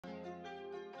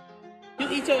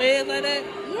eat your eggs like that?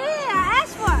 Yeah, I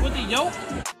asked for it. With the yolk?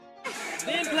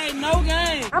 Didn't play no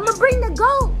game. I'ma bring the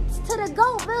goats to the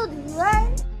goat building, you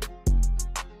right?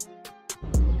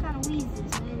 What kind of weeds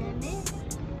is man?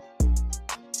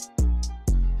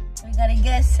 We got a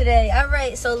guest today. All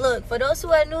right, so look, for those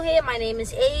who are new here, my name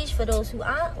is Age. For those who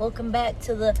aren't, welcome back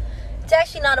to the, it's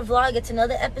actually not a vlog, it's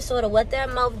another episode of What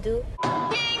That Mouth Do.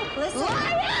 Listen.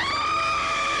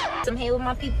 I'm here with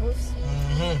my peoples.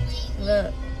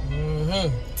 Look.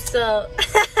 So,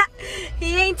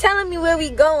 he ain't telling me where we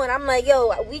going. I'm like,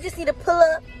 yo, we just need to pull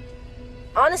up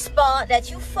on a spot that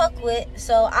you fuck with.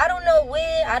 So, I don't know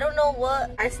where, I don't know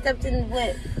what. I stepped in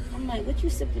with. I'm like, what you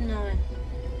sipping on?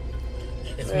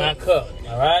 It's my cup,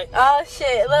 all right? Oh,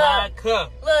 shit. Look. My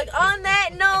cup. Look, on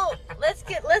that note, let's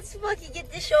fucking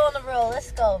get this show on the road.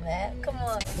 Let's go, man. Come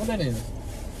on. What that is?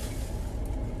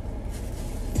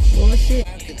 Bullshit.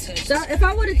 So if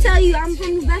I were to tell you I'm from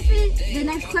New Bedford, the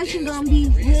next question gonna be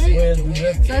where? So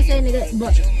I say, nigga,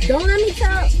 but don't let me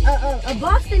tell a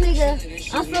Boston nigga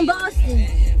I'm from Boston.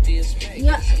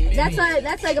 Yeah,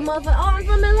 that's like a motherfucker. Oh, I'm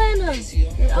from Atlanta.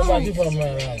 Like, What about you from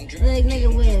Atlanta? Like, nigga,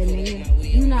 where,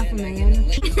 nigga? You not from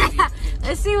Atlanta.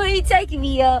 Let's see where he taking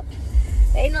me up.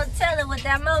 Ain't no telling what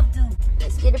that mouth do.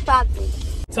 Let's get it poppin'.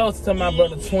 Toast to my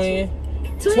brother Twin.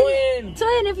 Twin,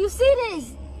 if you see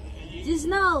this, just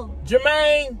know,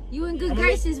 Jermaine. You in good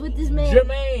graces with this man.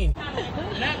 Jermaine.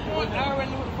 That point, I already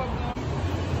knew what the fuck was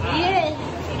on. Yeah.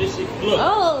 So this shit, look.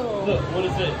 Oh. Look, what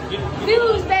is it?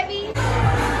 Views, baby.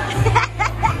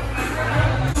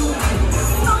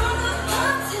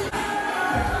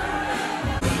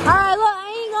 Alright, look, I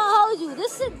ain't gonna hold you.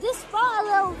 This spot a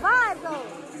little vibe though.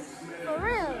 For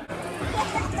real.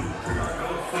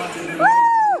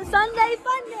 Woo! Sunday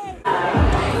fun day.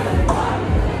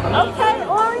 Okay,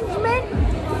 orange mint.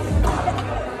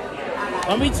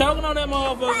 Don't be choking on that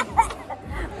motherfucker.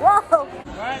 Whoa.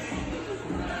 Right?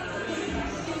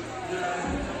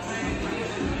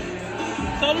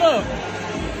 So look.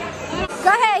 Go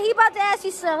ahead, he about to ask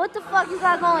you something. What the fuck you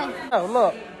got going? Oh,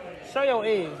 look. Show your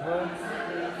eggs, bro.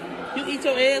 You eat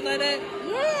your eggs like that?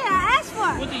 Yeah, I asked for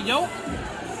it. With the yolk?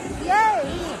 Yeah,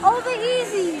 over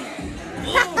easy.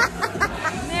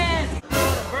 Man, a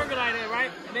burger like that,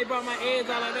 right? And they brought my eggs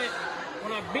out like that.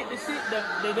 When I bit the shit,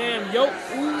 the damn yolk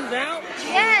oozed out.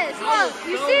 Yes, look,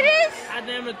 you see this? I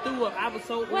damn it threw up. I was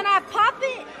so... When I pop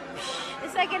it,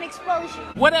 it's like an explosion.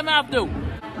 What that mouth do?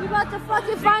 We about to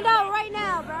fucking find out right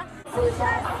now, bro. 2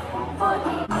 shots.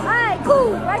 Alright,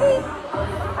 cool. Ready?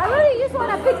 I really just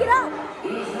want to pick it up.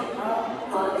 Is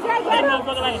that That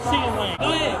motherfucker like a chicken wing. Go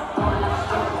ahead.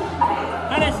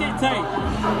 How that shit taste?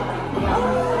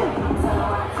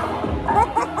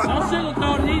 No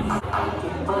sugarcoat it either.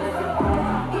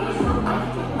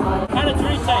 How the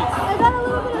drink taste? I got a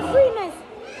little bit of sweetness.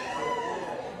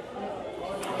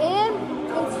 And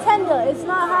it's tender. It's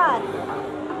not hot.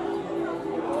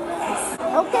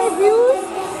 Okay, views.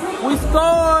 We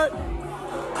scored.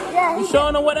 Yeah, You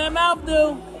showing them what that mouth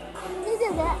do? he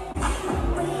did that.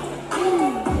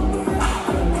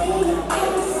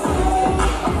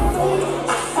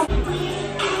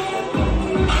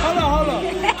 Hold on. We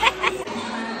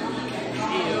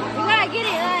gotta get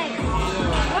it, like,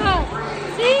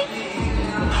 see?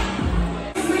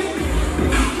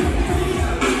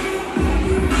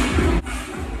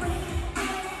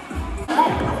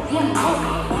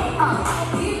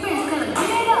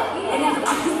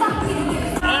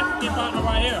 African partner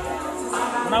right here.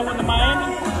 When I went to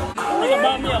Miami, they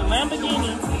bought me a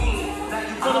Lamborghini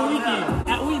for the weekend.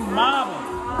 We mobbing.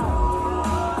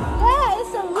 Yeah,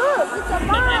 it's a look. It's a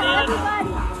vibe,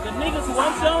 everybody. The niggas who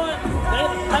I'm showing,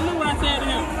 I knew what I said to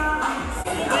him.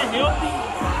 Is that healthy?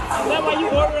 Is that why you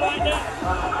order it like that?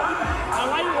 Now,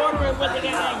 why you order it with the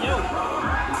goddamn yolk?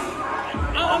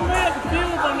 I'm really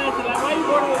confused on that shit. Like, why you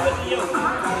order it with the yolk?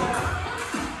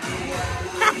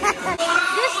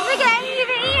 This nigga ain't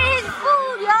even eating his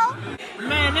food, yo.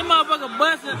 Man, this motherfucker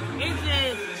busting. It's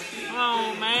just,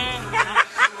 oh, man.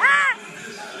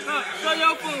 Look, show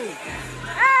your food.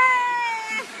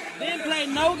 Didn't play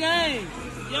no game.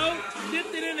 Yo,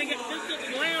 dipped it in the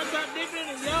lamb chop, dipped it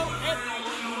in the yo.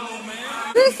 Oh,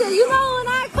 man. Listen, you know when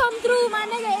I come through, my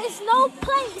nigga, it's no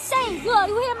play safe. Look,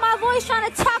 you hear my voice trying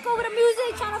to talk over the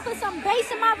music, trying to put some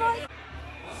bass in my voice?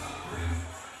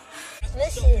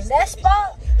 Listen, that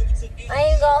spot, I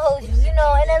ain't gonna hold you. You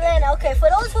know, in Atlanta, okay, for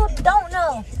those who don't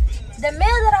know, the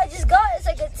meal that I just got is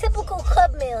like a typical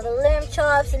club meal, the lamb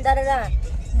chops and da-da-da.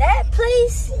 That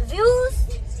place,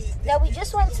 Views, that we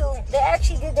just went to, they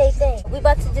actually did their thing. We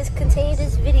about to just continue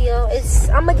this video.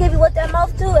 I'm gonna give you what that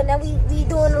mouth do, and then we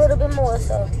doing a little bit more,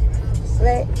 so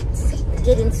let's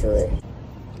get into it.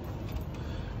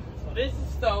 This is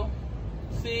the stove.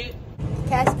 See it?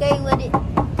 Cascade with it.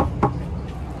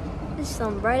 This is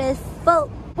some bright as fuck.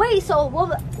 Wait, so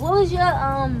what was your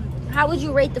how would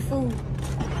you rate the food?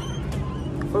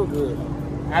 Food good.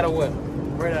 Out of what?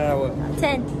 Right out of what?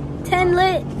 10. 10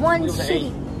 lit, 1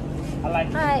 shitty. I like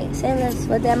it. Alright, say less.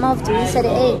 What that mouth do? You said it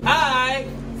 8. Alright.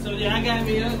 So yeah, I got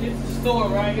me this is the store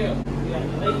right here. We got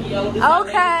the Lady Yellow. This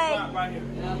Okay. shop right here.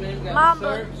 You know what I mean? We got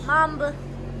Mamba. shirts. Mamba.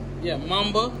 Yeah,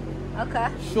 Mamba. Okay.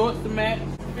 Shorts to match.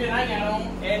 Fit I got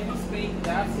on as we speak.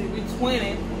 I see we 20.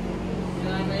 You know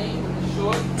what I mean? The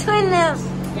shorts. Twin them.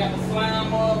 Got the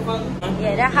slime motherfucker.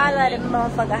 Yeah, that highlighted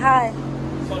motherfucker high.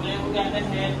 So then we got the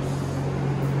hats.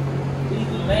 These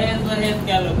the last little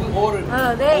hats we ordered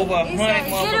Oh, over they 100 said, shit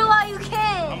it motherfuckers. while you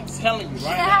can. I'm telling you Shit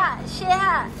right now. hot. Shit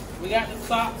hot. We got the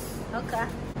socks. Okay.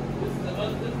 This is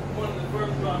one of the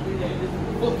first drops we had. This is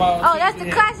the football Oh, that's team the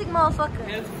we had. classic motherfucker.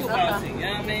 Yeah, it's a football team. You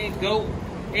know what I mean? Goat.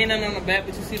 Ain't nothing on the back,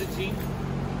 but you see the Jeep.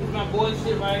 This is my boy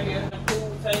shit right here. The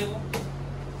pool table. You know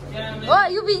what I mean?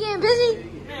 What, you be getting busy?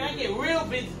 Man, I get real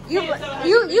busy. You be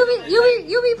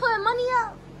putting money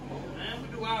up? Man, we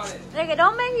do all that. Nigga,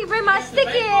 don't make me bring my Got the stick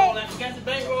bankroll, in. like, you got the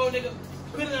bankroll, nigga.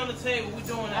 Put it on the table. We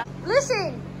doing that.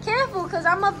 Listen, careful, cause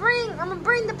I'ma bring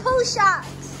the pool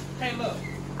shots. Hey, look.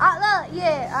 Look,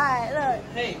 yeah, alright,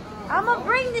 look. Hey. I'ma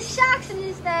bring the shocks in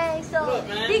this thing, so Look,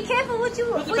 man. be careful what you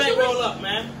Put the bankroll up,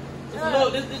 man. This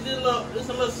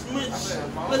a little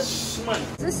smudge. Little smudge.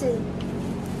 Listen.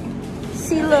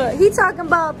 See, look, he talking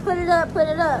about put it up.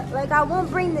 Like I won't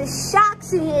bring the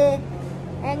shocks in here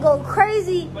and go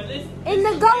crazy in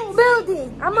the GOAT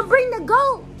building. I'ma bring the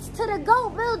goats to the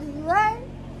GOAT building, you right?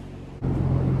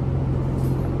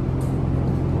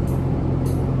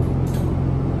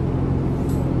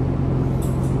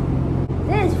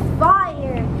 This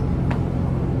fire.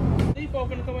 These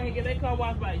folks finna come in here and get their car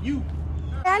washed by you.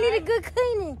 I need a good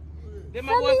cleaning. Then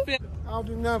my boy fit. I don't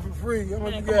do nothing for free.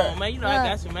 Man, come on, man. You know I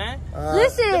got you, man.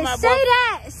 Listen, my say boy-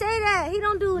 that. He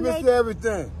don't do Mr. naked.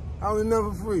 Everything. I don't do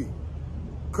nothing for free.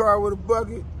 Car with a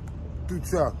bucket, 2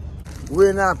 chocolate.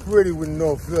 We're not pretty with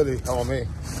no Philly, homie.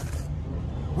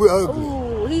 We're ugly.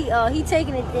 Ooh, he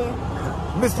taking it there.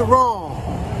 Mr. Wrong.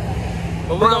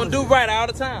 But we're gonna do right all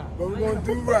the time. But we're gonna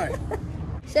do right.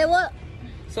 Say what?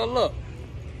 So look,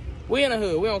 we in the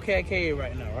hood. We on KK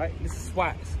right now, right? This is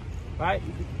Swats, right?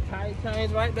 You can tie your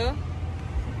chains right there.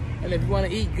 And if you want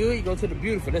to eat good, you go to the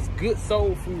Beautiful. That's good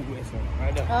soul food restaurant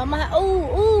right there.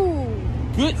 Ooh.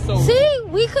 Good soul food. See,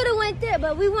 we could have went there,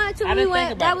 but we wanted to. I didn't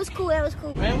think about That it. was cool.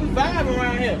 Man, we vibing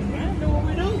around here. Man, do what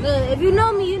we do. Good. If you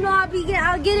know me, you know I'll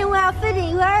get in where I fit in.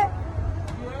 You heard?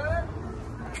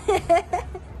 You heard?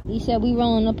 You said we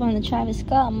rolling up on the Travis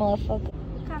Scott motherfucker.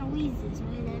 What kind of weed is this,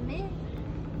 man?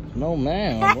 No,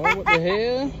 man. Boy, what the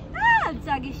hell? I'm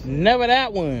talking shit. Never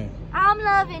that one. I'm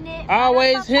loving it.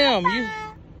 Always him. You.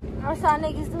 That's how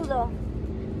niggas do though.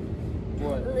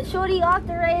 What? Shorty off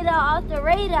the radar,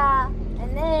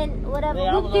 and then whatever.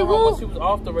 Yeah, I was whoopty on her when whoop. she was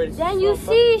off the radio. Then you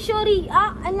see Shorty,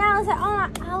 and now it's like, oh,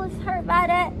 I was hurt by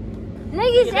that.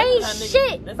 Niggas ain't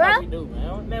shit, That's bro. how we do,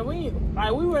 man. Man,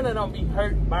 we really don't be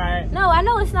hurt by it. No, I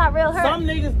know it's not real hurt. Some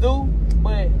niggas do,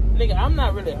 but nigga, I'm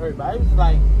not really hurt by it. It was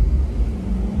like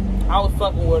I was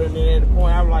fucking with her, and then at the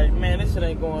point I'm like, man, this shit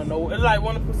ain't going nowhere. It's like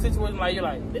one of the situations like you're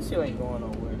like, this shit ain't going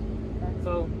nowhere.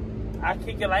 So I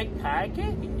kick it like I kick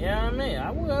it. You know what I mean?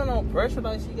 I wasn't on pressure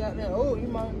like she got there. Oh, you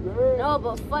my girl. No,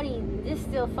 but funny. This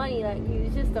still funny. Like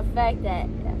it's just the fact that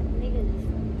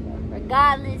niggas,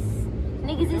 regardless,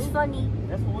 niggas is funny.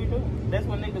 That's what we do. That's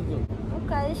what niggas do.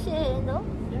 Okay, this shit hitting though.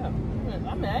 Yeah.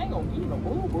 I mean, I ain't gonna give you no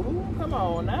boo-boo. Come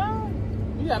on now.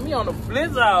 You got me on the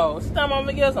flizzo. This time I'm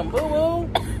gonna get some boo-boo.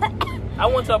 I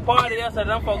went to a party yesterday.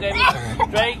 Them folks gave me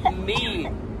straight knee. You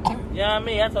know what I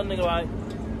mean? I told nigga like,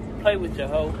 play with your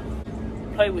hoe.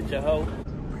 Play with your hoe.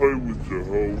 Play with your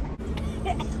hoe.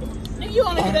 Nigga, you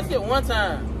only get that shit one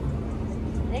time.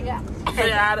 Nigga.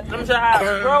 Let me show you how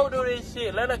a bro do this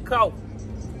shit. Let her go.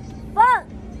 Fuck.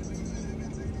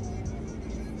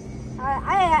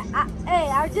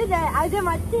 I did that. I did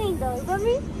my thing though. You feel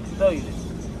me? Show you this.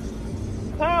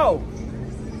 Go.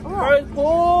 What? First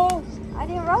pull. I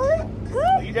didn't roll it. Oh,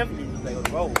 Good. you definitely need to play with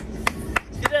the roll.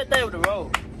 Get that thing with the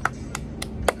roll.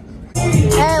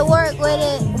 At work with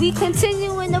it. We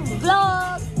continuing the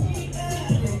vlog.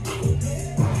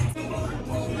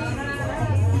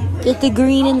 Get the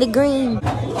green in the green.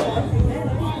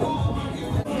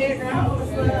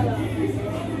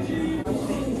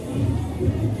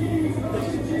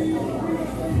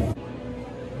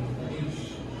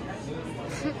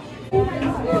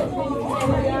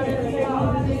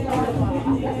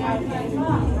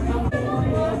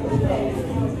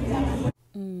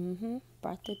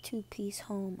 Brought the two-piece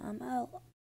home. I'm out.